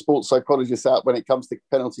these sports psychologists out when it comes to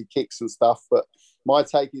penalty kicks and stuff. But my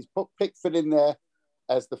take is put Pickford in there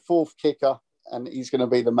as the fourth kicker, and he's going to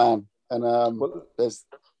be the man. And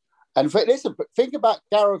listen, think about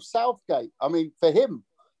Gareth Southgate. I mean, for him,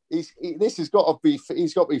 he's got to be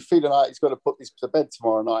feeling like he's got to put this to bed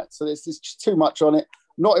tomorrow night. So there's just too much on it.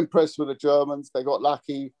 Not impressed with the Germans. They got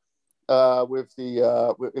lucky in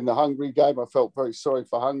the Hungary game. I felt very sorry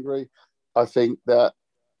for Hungary. I think that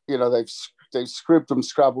they've scribbed and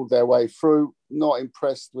scrabbled their way through. Not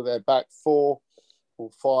impressed with their back four or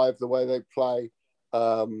five, the way they play.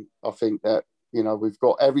 I think that we've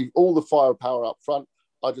got all the firepower up front.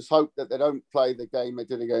 I just hope that they don't play the game they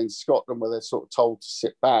did against Scotland, where they're sort of told to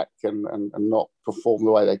sit back and not perform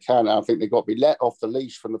the way they can. And I think they've got to be let off the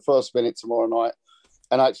leash from the first minute tomorrow night.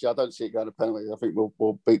 And actually, I don't see it going to penalties. I think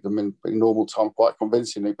we'll beat them in normal time quite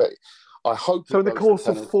convincingly. But I hope. So in the course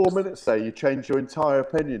of 4 minutes, there, you changed your entire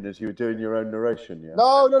opinion as you were doing your own narration. Yeah.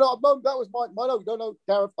 No. That was my no,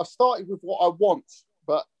 Gareth. I started with what I want,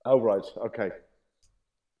 but. Oh right, okay.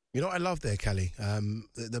 You know what I love there, Callie?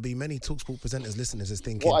 There'll be many TalkSport presenters, listeners, is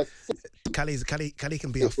thinking Callie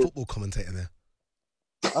can be a football commentator there.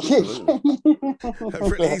 Absolutely.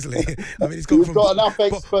 Pretty easily. I mean, he's gone from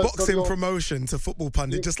boxing promotion to football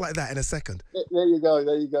pundit just like that in a second. There you go.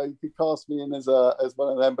 You could cast me in as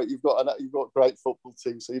one of them, but you've got a great football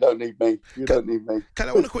team, so you don't need me. Callie,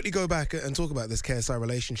 I want to quickly go back and talk about this KSI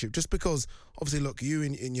relationship, just because obviously, look, you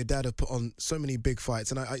and your dad have put on so many big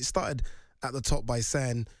fights, and I started at the top by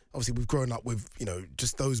saying, obviously we've grown up with,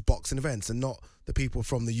 just those boxing events and not the people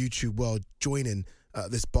from the YouTube world joining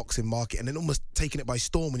this boxing market and then almost taking it by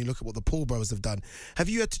storm when you look at what the Paul brothers have done. Have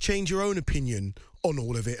you had to change your own opinion on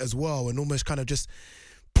all of it as well and almost kind of just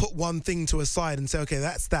put one thing to a side and say, okay,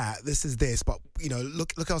 that's that, this is this, but,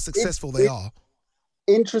 look how successful they are?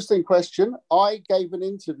 Interesting question. I gave an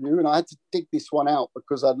interview and I had to dig this one out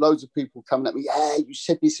because I had loads of people coming at me. Yeah, you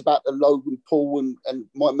said this about the Logan Paul and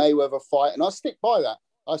my Mayweather fight. And I stick by that.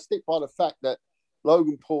 I stick by the fact that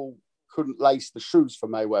Logan Paul couldn't lace the shoes for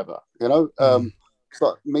Mayweather. It's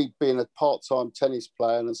like me being a part-time tennis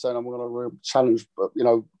player and saying I'm going to challenge, for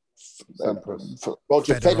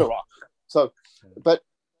Roger Federer. So, but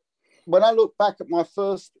when I look back at my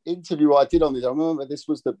first interview I did on this, I remember it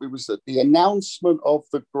was the announcement of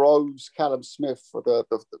the Groves Callum Smith for the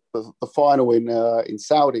final in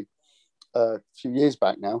Saudi a few years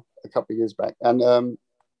back now, a couple of years back, and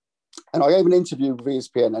I gave an interview with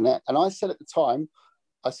ESPN and I said at the time,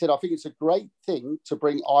 I said I think it's a great thing to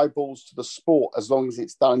bring eyeballs to the sport as long as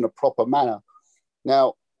it's done in a proper manner.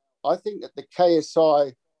 Now, I think that the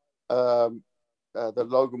KSI, the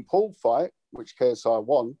Logan Paul fight, which KSI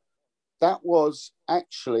won, that was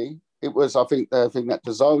actually, I think that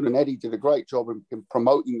DAZN and Eddie did a great job in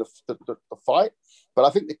promoting the fight. But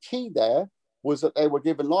I think the key there was that they were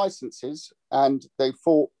given licenses and they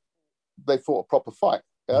fought a proper fight.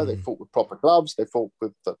 Yeah, They fought with proper gloves. They fought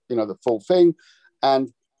with the full thing.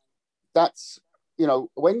 And that's,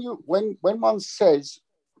 when one says,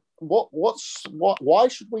 why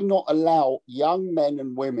should we not allow young men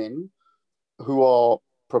and women who are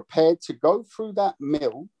prepared to go through that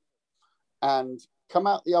mill and come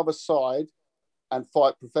out the other side and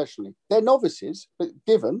fight professionally? They're novices, but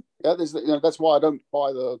given, that's why I don't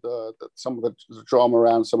buy the some of the drama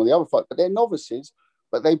around some of the other fights. But they're novices,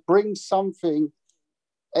 but they bring something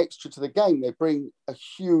extra to the game. They bring a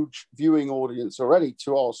huge viewing audience already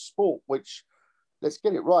to our sport. Which, let's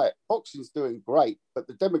get it right, boxing's doing great, but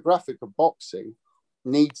the demographic of boxing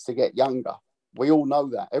needs to get younger. We all know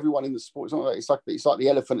that. Everyone in the sport, it's like the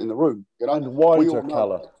elephant in the room, And wider,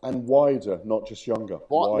 Calla, and wider, not just younger.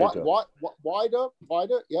 Wider,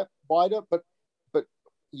 but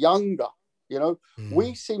younger.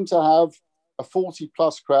 We seem to have a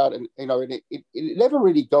 40-plus crowd, and it never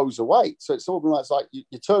really goes away. So it's almost like you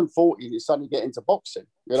turn 40 and you suddenly get into boxing.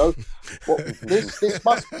 But you look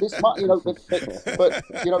at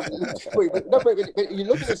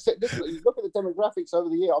the demographics over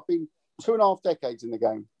the year. I've been 2.5 decades in the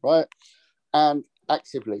game, right? And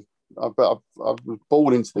actively, I was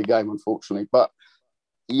born into the game, unfortunately. But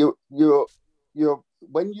you're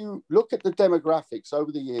when you look at the demographics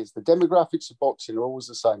over the years, the demographics of boxing are always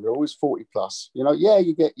the same. They're always 40 plus. You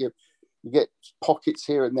get pockets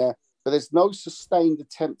here and there, but there's no sustained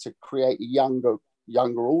attempt to create a younger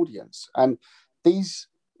audience. And these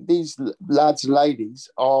lads and ladies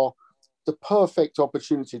are the perfect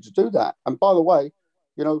opportunity to do that. And by the way,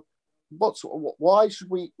 why should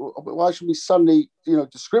we suddenly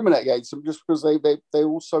discriminate against them just because they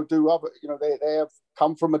also do other, they have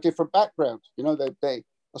come from a different background, they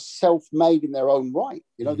are self-made in their own right.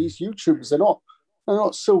 These YouTubers, they're not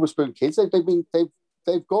silver spoon kids.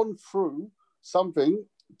 They've gone through something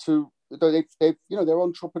they're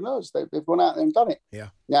entrepreneurs. They've gone out there and done it. Yeah.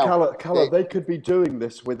 Now, Calla, they could be doing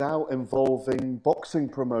this without involving boxing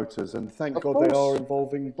promoters, and thank God they are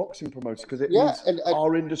involving boxing promoters because it means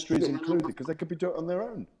our industry is included because they could be doing it on their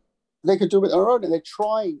own. They could do it on their own, and they're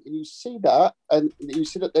trying, and you see that, and you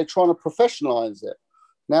see that they're trying to professionalize it.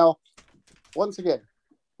 Now, once again,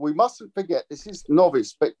 we mustn't forget this is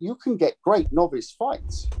novice, but you can get great novice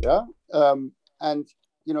fights, yeah, and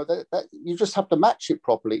that you just have to match it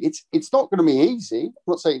properly. It's not going to be easy. I'm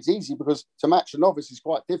not saying it's easy because to match a novice is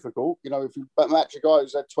quite difficult. If you match a guy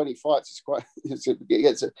who's had 20 fights, it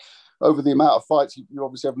gets over the amount of fights. You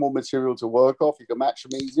obviously have more material to work off. You can match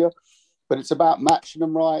them easier, but it's about matching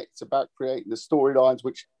them right. It's about creating the storylines,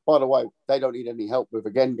 which, by the way, they don't need any help with.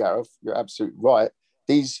 Again, Gareth, you're absolutely right.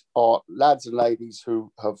 These are lads and ladies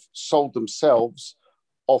who have sold themselves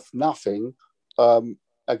off nothing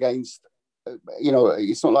against.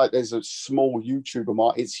 It's not like there's a small YouTuber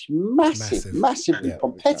market. It's massively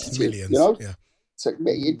competitive. Millions, yeah. So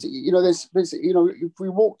there's if we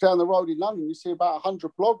walk down the road in London, you see about 100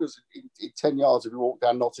 bloggers in 10 yards. If you walk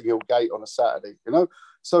down Notting Hill Gate on a Saturday,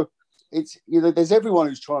 so it's there's everyone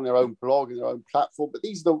who's trying their own blog and their own platform. But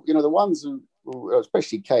these are the ones who,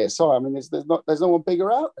 especially KSI. I mean, there's no one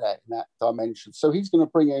bigger out there in that dimension. So he's going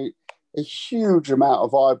to bring a huge amount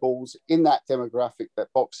of eyeballs in that demographic that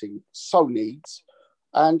boxing so needs.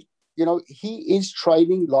 And, he is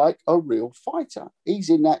training like a real fighter. He's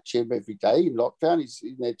in that gym every day in lockdown. He's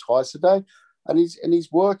in there twice a day, and he's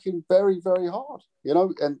working very, very hard.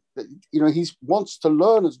 And he wants to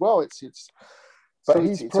learn as well. But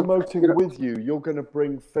he's promoting with you. You're going to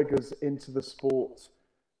bring figures into the sport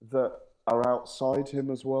that are outside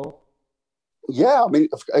him as well. Yeah, I mean,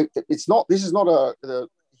 it's not. This is not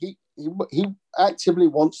he actively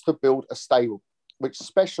wants to build a stable which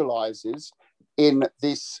specializes in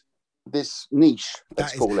this niche.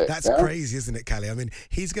 Let's call it. That's crazy, isn't it, Callie? I mean,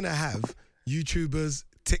 he's going to have YouTubers,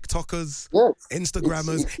 TikTokers,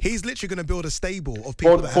 Instagrammers. He's literally going to build a stable of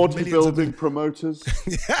people that have millions of promoters.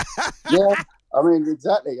 Yeah. I mean,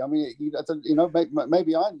 exactly. I mean,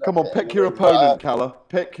 maybe I'm... Come on, pick your opponent, Calla.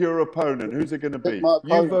 Pick your opponent. Who's it going to be?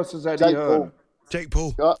 You versus Eddie Hearn. Jake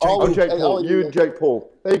Paul. Jake Paul. You and Jake Paul.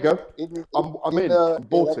 There you go. I'm in. I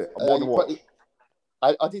bought it. I want to watch.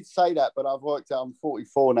 I did say that, but I've worked out. I'm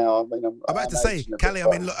 44 now. I mean, I'm about to say, Callie. I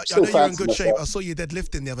mean, look, I know you're in good shape. I saw you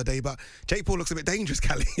deadlifting the other day, but Jake Paul looks a bit dangerous,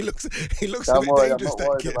 Callie. He looks a bit dangerous. I'm not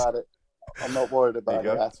worried about it. I'm not worried about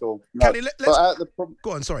it at all. No. Callie, let's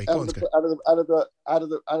go on. Sorry, go on.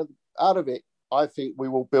 Out of it, I think we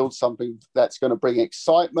will build something that's going to bring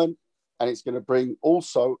excitement, and it's going to bring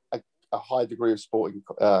also a high degree of sporting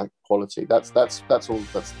quality. That's all.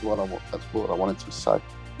 That's what I want. That's what I wanted to say.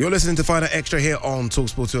 You're listening to Fight Night Extra here on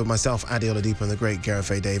TalkSport 2 with myself, Adi Oladipo, and the great Gareth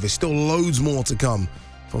A. Davis. Still loads more to come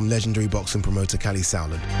from legendary boxing promoter Callie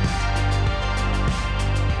Sauerland.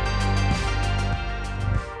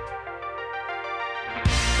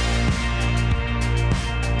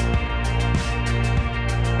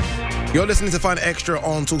 You're listening to Fight Night Extra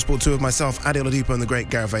on TalkSport 2 with myself, Adi Oladipo, and the great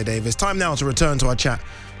Gareth A. Davis. Time now to return to our chat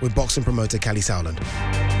with boxing promoter Callie Sauerland.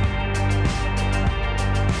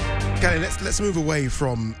 Callie, let's move away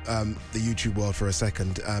from the YouTube world for a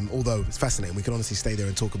second. Although it's fascinating, we can honestly stay there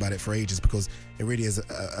and talk about it for ages because it really is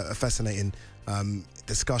a fascinating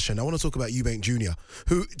discussion. I want to talk about Eubank Jr.,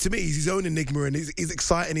 who to me is his own enigma and he's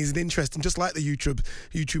exciting, he's an interest, and just like the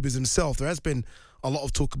YouTubers himself, there has been a lot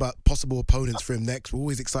of talk about possible opponents for him next. We're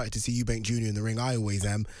always excited to see Eubank Jr. in the ring. I always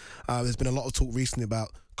am. There's been a lot of talk recently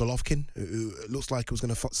about Golovkin, who looks like he was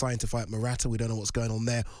going to sign to fight Murata. We don't know what's going on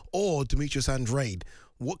there. Or Demetrius Andrade.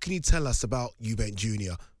 What can you tell us about Eubank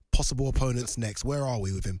Jr.? Possible opponents next. Where are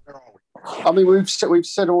we with him? I mean, we've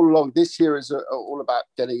said all along, this year is all about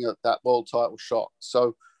getting that world title shot.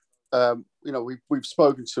 So, we've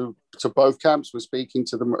spoken to both camps. We're speaking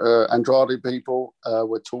to the Andrade people.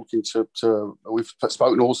 We're talking we've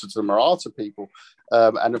spoken also to the Murata people.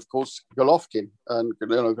 And of course, Golovkin. And,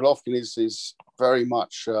 Golovkin is very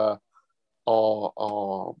much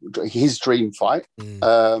his dream fight.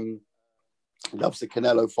 He loves the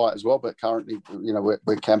Canelo fight as well, but currently,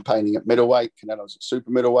 we're campaigning at middleweight. Canelo's at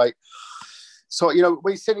super middleweight. So,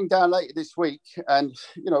 we're sitting down later this week and,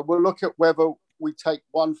 we'll look at whether we take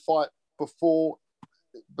one fight before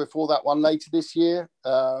that one later this year.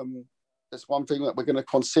 That's one thing that we're going to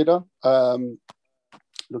consider.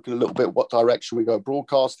 Looking a little bit what direction we go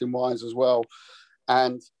broadcasting wise as well.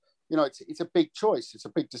 And, it's a big choice. It's a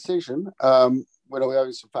big decision. We're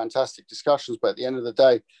having some fantastic discussions, but at the end of the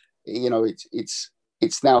day,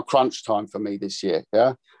 it's now crunch time for me this year.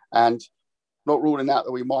 Yeah. And not ruling out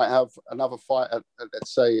that we might have another fight at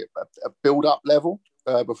let's say, a build-up level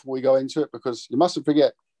before we go into it, because you mustn't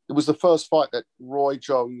forget, it was the first fight that Roy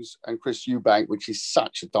Jones and Chris Eubank, which is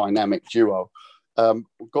such a dynamic duo,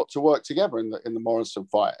 got to work together in the Morrison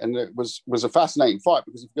fight. And it was a fascinating fight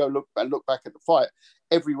because if you go look back at the fight,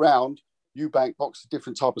 every round, Eubank boxed a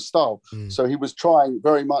different type of style. So he was trying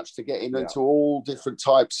very much to get into all different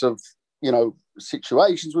types of,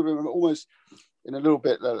 situations with him, almost in a little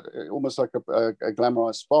bit, almost like a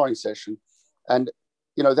glamorized sparring session. And,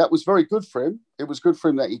 that was very good for him. It was good for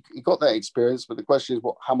him that he got that experience. But the question is,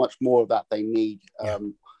 how much more of that they need?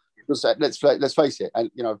 Because let's face it,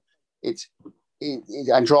 and, it's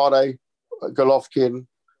Andrade, Golovkin,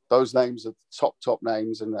 those names are top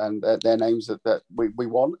names, and they're names that we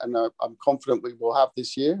want, and I'm confident we will have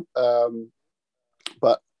this year.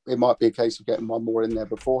 But it might be a case of getting one more in there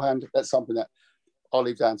beforehand. That's something that I'll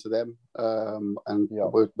leave down to them, and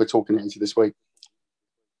we're talking into this week.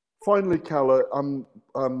 Finally, Calla,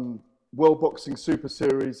 World Boxing Super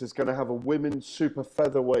Series is going to have a women's super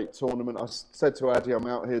featherweight tournament. I said to Adi, I'm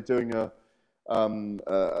out here doing a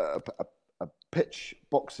pitch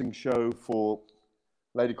boxing show for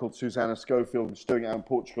a lady called Susanna Schofield, who's doing it out in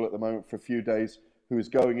Portugal at the moment for a few days, who is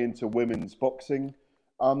going into women's boxing.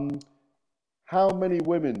 How many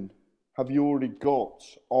women have you already got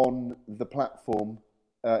on the platform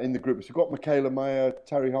in the group? So you've got Michaela Mayer,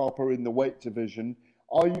 Terry Harper in the weight division.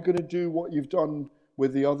 Are you going to do what you've done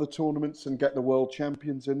with the other tournaments and get the world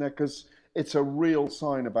champions in there? Because it's a real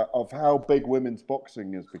sign of how big women's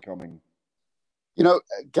boxing is becoming. You know,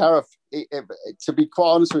 Gareth, to be quite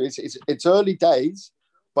honest with you, it's early days,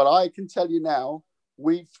 but I can tell you now,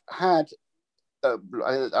 we've had, I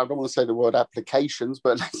don't want to say the word applications,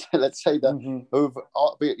 but let's say that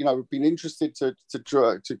who've been interested to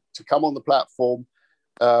come on the platform.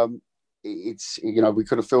 It's, you know, we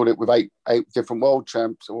could have filled it with eight different world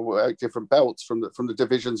champs or 8 different belts from the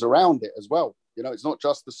divisions around it as well. You know, it's not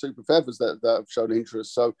just the super feathers that have shown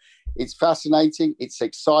interest. So it's fascinating, it's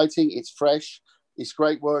exciting, it's fresh, it's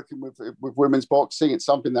great working with women's boxing. It's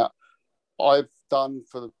something that I've done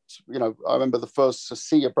for I remember the first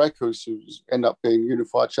Cecilia Breckhus, who ended up being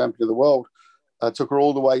unified champion of the world. Took her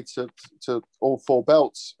all the way to all 4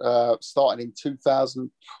 belts, starting in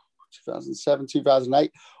 2000, 2007,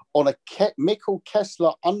 2008. On a Mikkel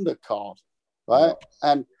Kessler undercard, right?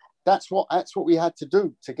 Yeah. And that's what we had to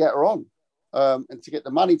do to get her on, and to get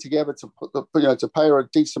the money together to put to pay her a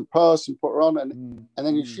decent purse and put her on, and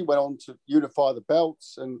then she went on to unify the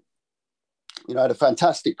belts, and had a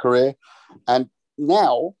fantastic career. And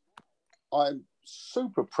now I'm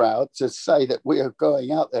super proud to say that we are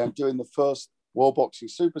going out there and doing the first World Boxing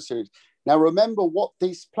Super Series. Now remember what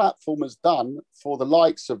this platform has done for the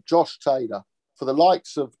likes of Josh Taylor, for the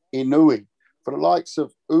likes of Inouye, for the likes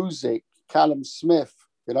of Usyk, Callum Smith,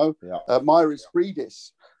 Myris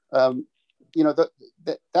Bridis, that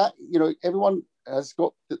everyone has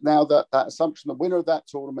got now that assumption. The winner of that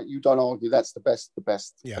tournament, you don't argue that's the best for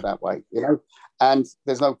that way, And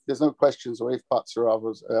there's no questions or if buts or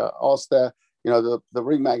others asked there. The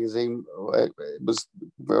Ring magazine was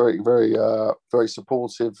very, very, very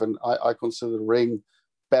supportive, and I consider the Ring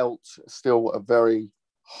belt still a very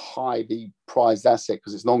highly prized asset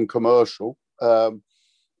because it's non-commercial, and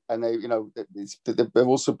they've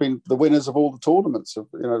also been the winners of all the tournaments of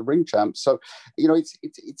Ring champs. So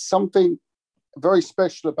it's something very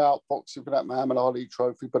special about boxing for that Muhammad Ali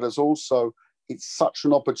trophy, but it's such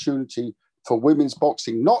an opportunity for women's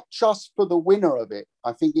boxing, not just for the winner of it.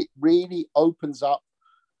 I think it really opens up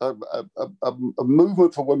a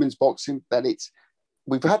movement for women's boxing that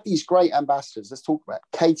we've had these great ambassadors. Let's talk about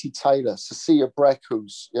Katie Taylor, Cecilia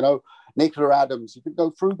Breckhus, Nicola Adams. You could go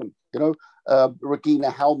through them, Regina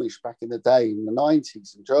Halmish back in the day in the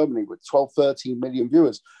 90s in Germany with 12, 13 million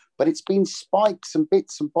viewers. But it's been spikes and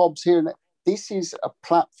bits and bobs here and there. This is a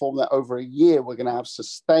platform that over a year we're going to have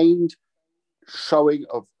sustained showing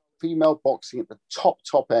of female boxing at the top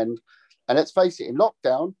end. And let's face it, in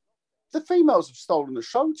lockdown, the females have stolen the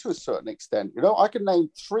show to a certain extent. I can name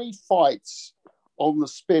 3 fights on the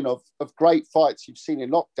spin of great fights you've seen in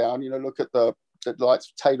lockdown. Look at the likes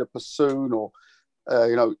of Taylor Pursoon or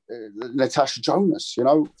Natasha Jonas.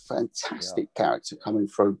 Fantastic character coming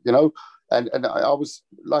through. And I was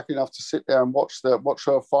lucky enough to sit there and watch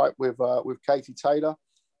her fight with Katie Taylor.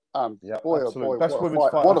 Boy, oh boy, best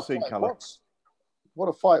women's fight I've seen, Callum. What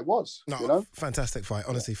a fight it was. Fantastic fight.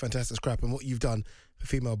 Honestly, fantastic scrap. And what you've done for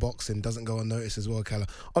female boxing doesn't go unnoticed as well, Callum.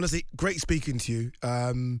 Honestly, great speaking to you.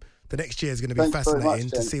 The next year is going to be fascinating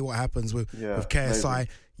to see what happens with KSI.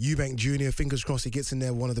 Eubank Jr., fingers crossed he gets in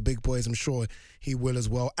there, one of the big boys. I'm sure he will as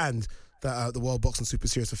well. And the World Boxing Super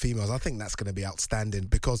Series for females. I think that's going to be outstanding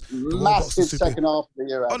because the World Boxing Super second half of the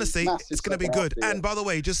year. Honestly, it's going to be good. And by the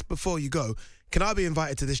way, just before you go, can I be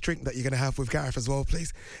invited to this drink that you're going to have with Gareth as well,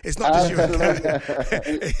 please? It's not just you and Gareth.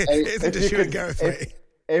 It isn't just you and Gareth, mate.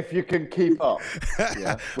 If you can keep up,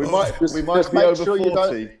 we might be over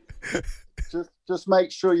 40. Just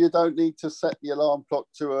make sure you don't need to set the alarm clock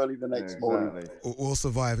too early the next morning. We'll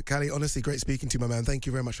survive. Callie, honestly, great speaking to you, my man. Thank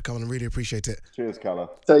you very much for coming. I really appreciate it. Cheers, Callum.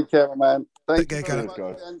 Take care, my man. Take care, Callum.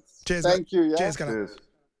 Cheers, Thank you. Yeah? Cheers, Callum. Cheers.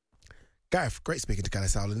 Gareth, great speaking to Callum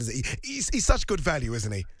Sauerland, isn't he? He's such good value,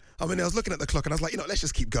 isn't he? I mean, I was looking at the clock and I was like, let's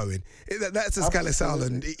just keep going. That's his Callum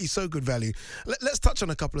Sauerland. He's so good value. Let's touch on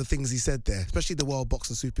a couple of things he said there, especially the World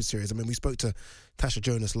Boxing Super Series. I mean, we spoke to Tasha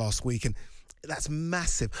Jonas last week, and that's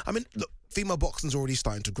massive. I mean, look, female boxing's already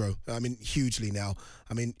starting to grow. I mean, hugely now.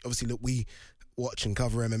 I mean, obviously, look, we watch and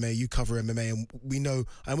cover MMA, you cover MMA, and we know,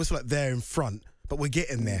 I almost feel like they're in front, but we're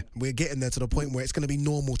getting there. We're getting there to the point where it's going to be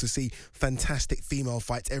normal to see fantastic female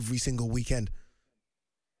fights every single weekend.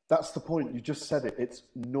 That's the point. You just said it. It's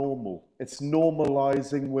normal. It's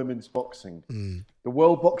normalising women's boxing. The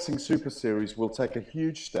World Boxing Super Series will take a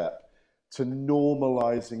huge step to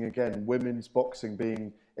normalising, again, women's boxing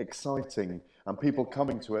being exciting and people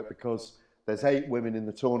coming to it because there's 8 women in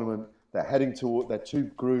the tournament. They're heading toward, they're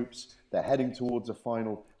 2 groups. They're heading towards a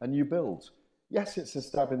final, and you build. Yes, it's a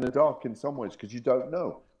stab in the dark in some ways because you don't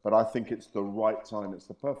know, but I think it's the right time. It's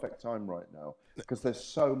the perfect time right now because there's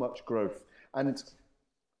so much growth. And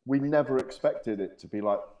we never expected it to be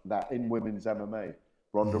like that in women's MMA.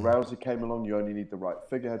 Ronda Rousey came along, you only need the right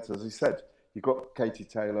figureheads. As he said, you've got Katie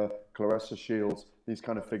Taylor, Claressa Shields, these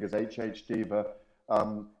kind of figures, HH Diva.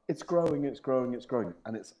 It's growing,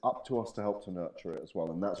 and it's up to us to help to nurture it as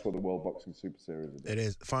well. And that's what the World Boxing Super Series is. It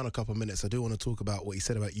is. Final couple of minutes. I do want to talk about what he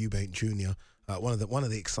said about Eubank Jr., one of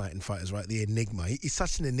the exciting fighters, right? The enigma. He's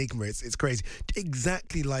such an enigma. It's crazy.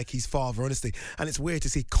 Exactly like his father, honestly. And it's weird to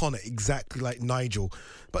see Conor exactly like Nigel.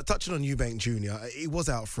 But touching on Eubank Jr., he was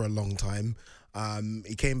out for a long time.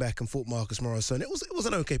 He came back and fought Marcus Morrison. It was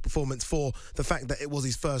an okay performance for the fact that it was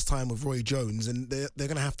his first time with Roy Jones, and they're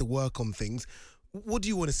going to have to work on things. What do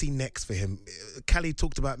you want to see next for him? Callie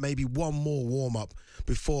talked about maybe one more warm-up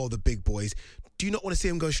before the big boys. Do you not want to see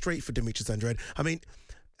him go straight for Demetrius Andrade? I mean,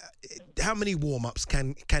 how many warm-ups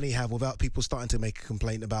can he have without people starting to make a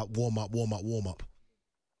complaint about warm-up?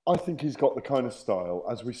 I think he's got the kind of style,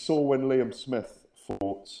 as we saw when Liam Smith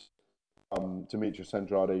fought Demetrius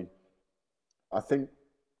Andrade. I think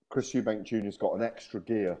Chris Eubank Jr.'s got an extra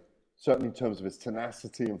gear, certainly in terms of his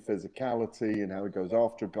tenacity and physicality and how he goes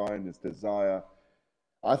after a guy and his desire.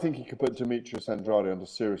 I think he could put Demetrius Andrade under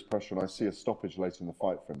serious pressure, and I see a stoppage later in the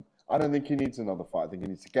fight for him. I don't think he needs another fight. I think he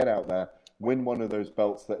needs to get out there, win one of those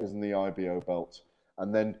belts that isn't the IBO belt,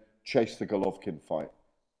 and then chase the Golovkin fight.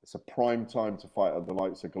 It's a prime time to fight at the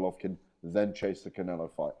likes of Golovkin, then chase the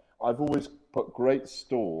Canelo fight. I've always put great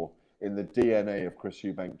store in the DNA of Chris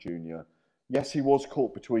Eubank Jr. Yes, he was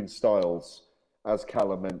caught between styles, as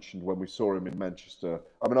Calla mentioned when we saw him in Manchester.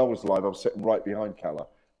 I mean, I was live, I was sitting right behind Calla,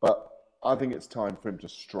 but I think it's time for him to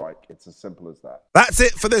strike. It's as simple as that. That's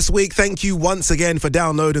it for this week. Thank you once again for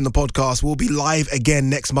downloading the podcast. We'll be live again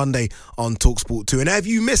next Monday on TalkSport 2. And if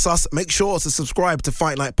you miss us, make sure to subscribe to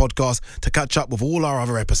Fight Night Podcast to catch up with all our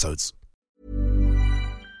other episodes.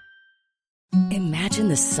 Imagine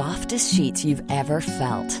the softest sheets you've ever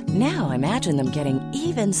felt. Now imagine them getting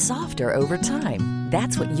even softer over time.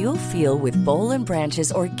 That's what you'll feel with Boll &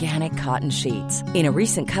 Branch's organic cotton sheets. In a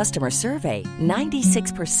recent customer survey,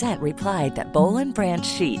 96% replied that Boll & Branch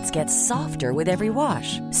sheets get softer with every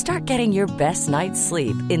wash. Start getting your best night's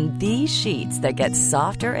sleep in these sheets that get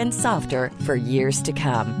softer and softer for years to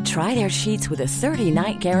come. Try their sheets with a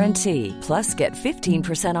 30-night guarantee. Plus, get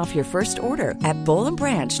 15% off your first order at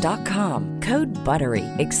bollandbranch.com. Code BUTTERY.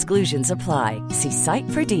 Exclusions apply. See site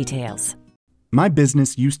for details. My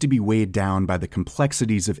business used to be weighed down by the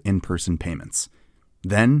complexities of in-person payments.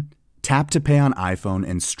 Then, Tap to Pay on iPhone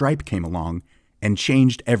and Stripe came along and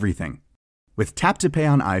changed everything. With Tap to Pay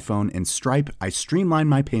on iPhone and Stripe, I streamlined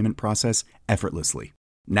my payment process effortlessly.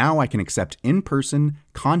 Now I can accept in-person,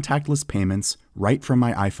 contactless payments right from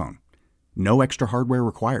my iPhone. No extra hardware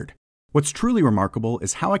required. What's truly remarkable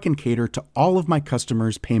is how I can cater to all of my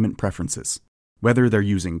customers' payment preferences. Whether they're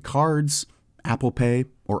using cards, Apple Pay,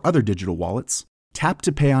 or other digital wallets, Tap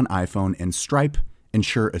to Pay on iPhone and Stripe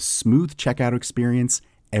ensure a smooth checkout experience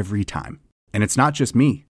every time. And it's not just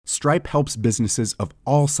me. Stripe helps businesses of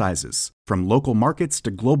all sizes, from local markets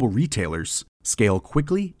to global retailers, scale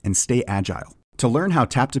quickly and stay agile. To learn how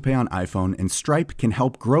Tap to Pay on iPhone and Stripe can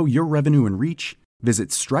help grow your revenue and reach,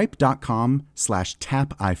 visit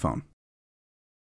stripe.com/tapiphone.